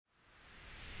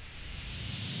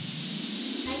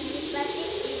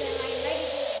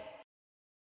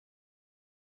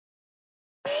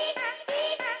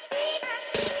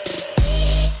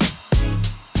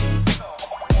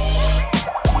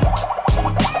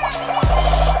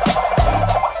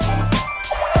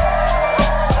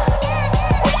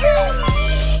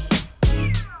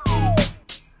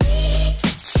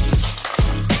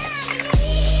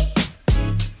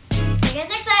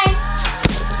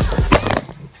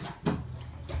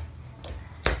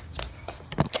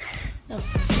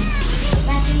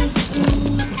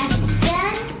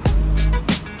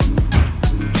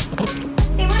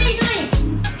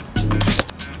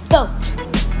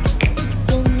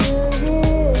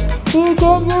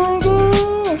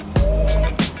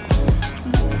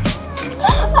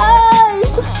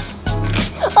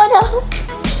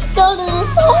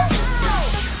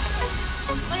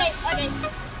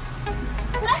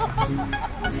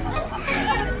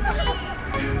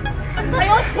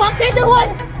Swamp, there's the one!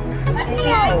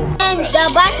 And the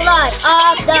backlot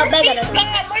of the Megalodon.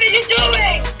 What are you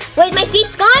doing? Wait, my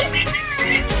seat's gone?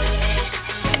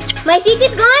 My seat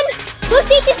is gone? Whose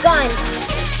seat is gone?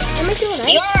 Am I still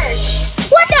right? Yours.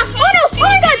 What the? Oh no! Oh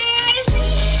my god!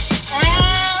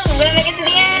 We'll make it to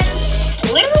the end.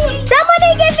 Somebody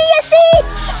give me a seat!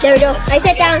 There we go. I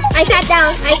sat down. I sat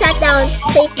down. I sat down.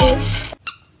 Safely.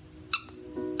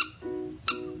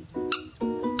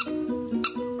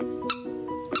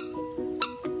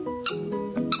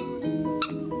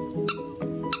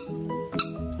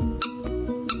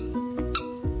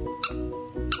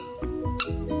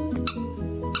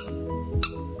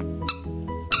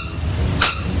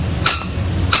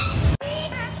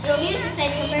 So here's the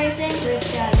size comparison with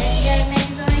the legendary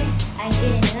Megalodon I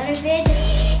did in another vid.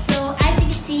 So as you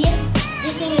can see,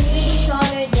 this thing is really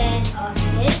taller than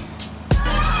this.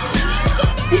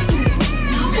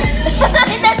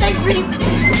 That's like dream.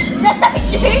 That's like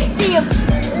dream sheep.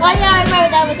 Oh yeah, I remember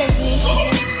that was like dream.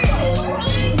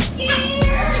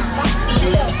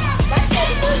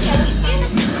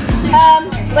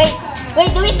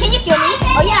 Wait, Luis, can you kill me?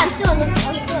 Oh yeah, I'm still in the.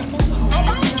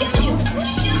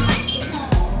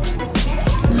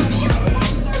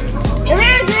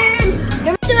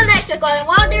 To the electrical, and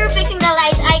while they were fixing the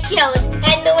lights, I killed.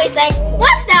 And Louis like,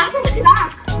 what the?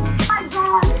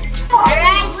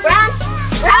 Alright,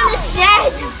 Brown is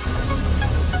dead.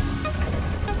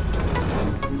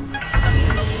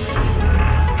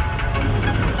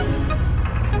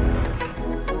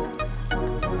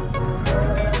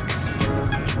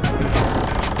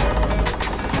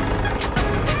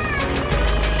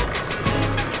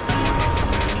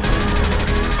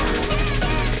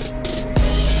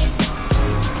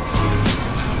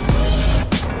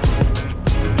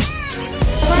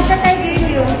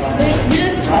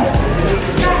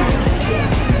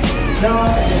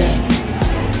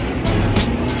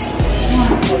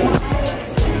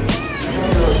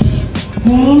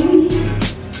 Names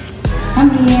on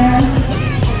here.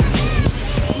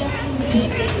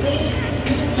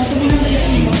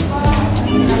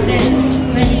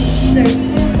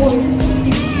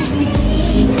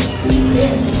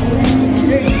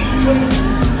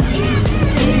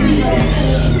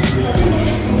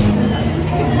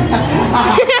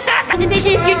 What did they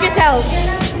do? Future self.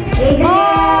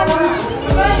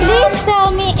 Please tell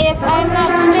me if I'm not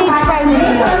stage fright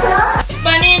anymore.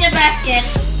 Bunny in the basket.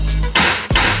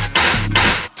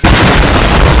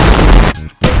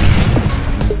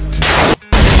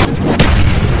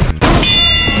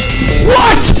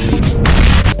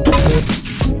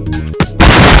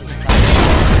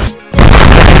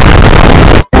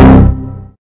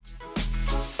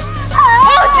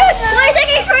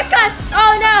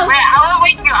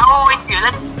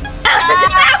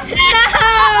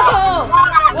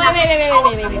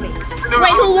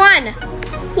 Wait, who won?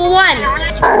 Who won?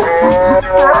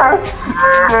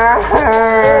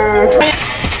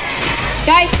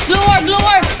 Guys, blue orb!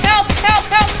 Help! This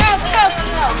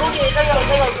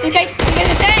guy's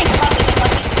a tank!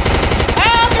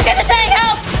 Help! This guy's a tank!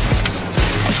 Help!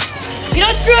 You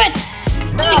don't screw it!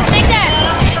 Take that!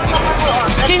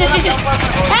 Jesus!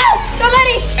 Help!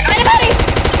 Somebody! Anybody!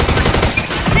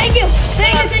 Thank you!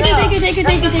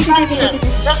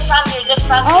 Just family.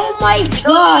 Oh my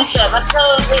gosh!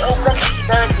 Until they open the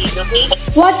securities, okay?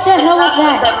 What the hell was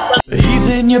that? He's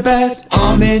in your bed,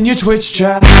 I'm in your Twitch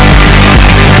chat.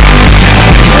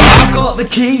 I've got the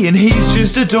key and he's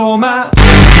just a doormat.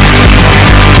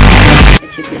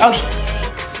 Oh!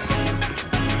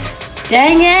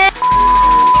 Dang it!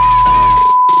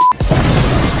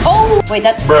 Oh! Wait,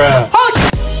 that's... Bruh.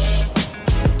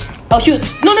 Oh shoot!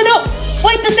 No!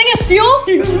 Wait, this thing has fuel?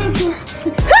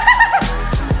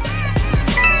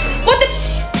 What the?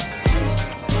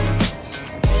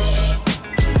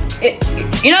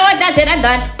 You know what? That's it. I'm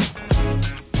done.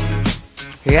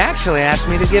 He actually asked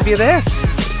me to give you this.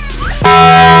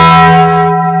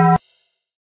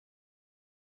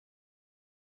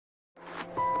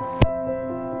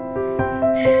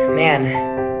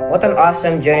 Man, what an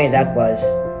awesome journey that was.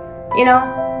 You know,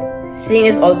 seeing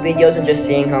these old videos and just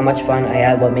seeing how much fun I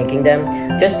had while making them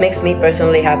just makes me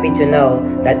personally happy to know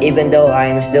that even though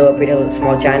I'm still a pretty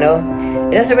small channel,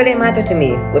 it doesn't really matter to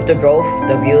me with the growth,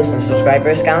 the views, and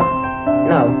subscribers count.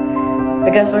 No,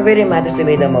 because what really matters to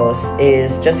me the most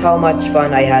is just how much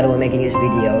fun I had while making these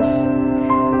videos.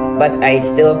 But I'd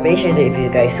still appreciate it if you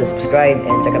guys still subscribe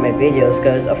and check out my videos,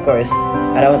 because of course,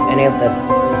 I don't want any of that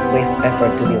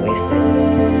effort to be wasted.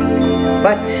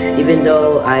 But even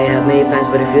though I have many plans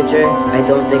for the future, I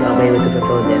don't think I'll be able to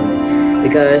fulfill them,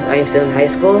 because I'm still in high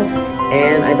school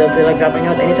and I don't feel like dropping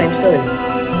out anytime soon.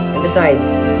 And besides,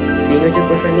 being a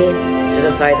YouTuber for me It's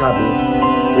just a side hobby,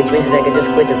 which means that I can just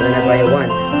quit it whenever I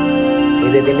want.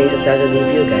 Maybe it makes it sad to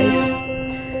leave you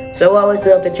guys. So while we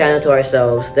still have the channel to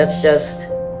ourselves, let's just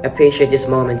appreciate these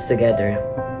moments together.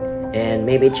 And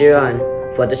maybe cheer on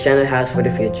for what the channel has for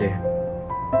the future.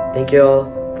 Thank you all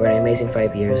for an amazing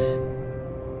 5 years.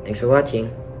 Thanks for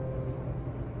watching.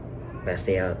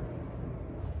 Basti out.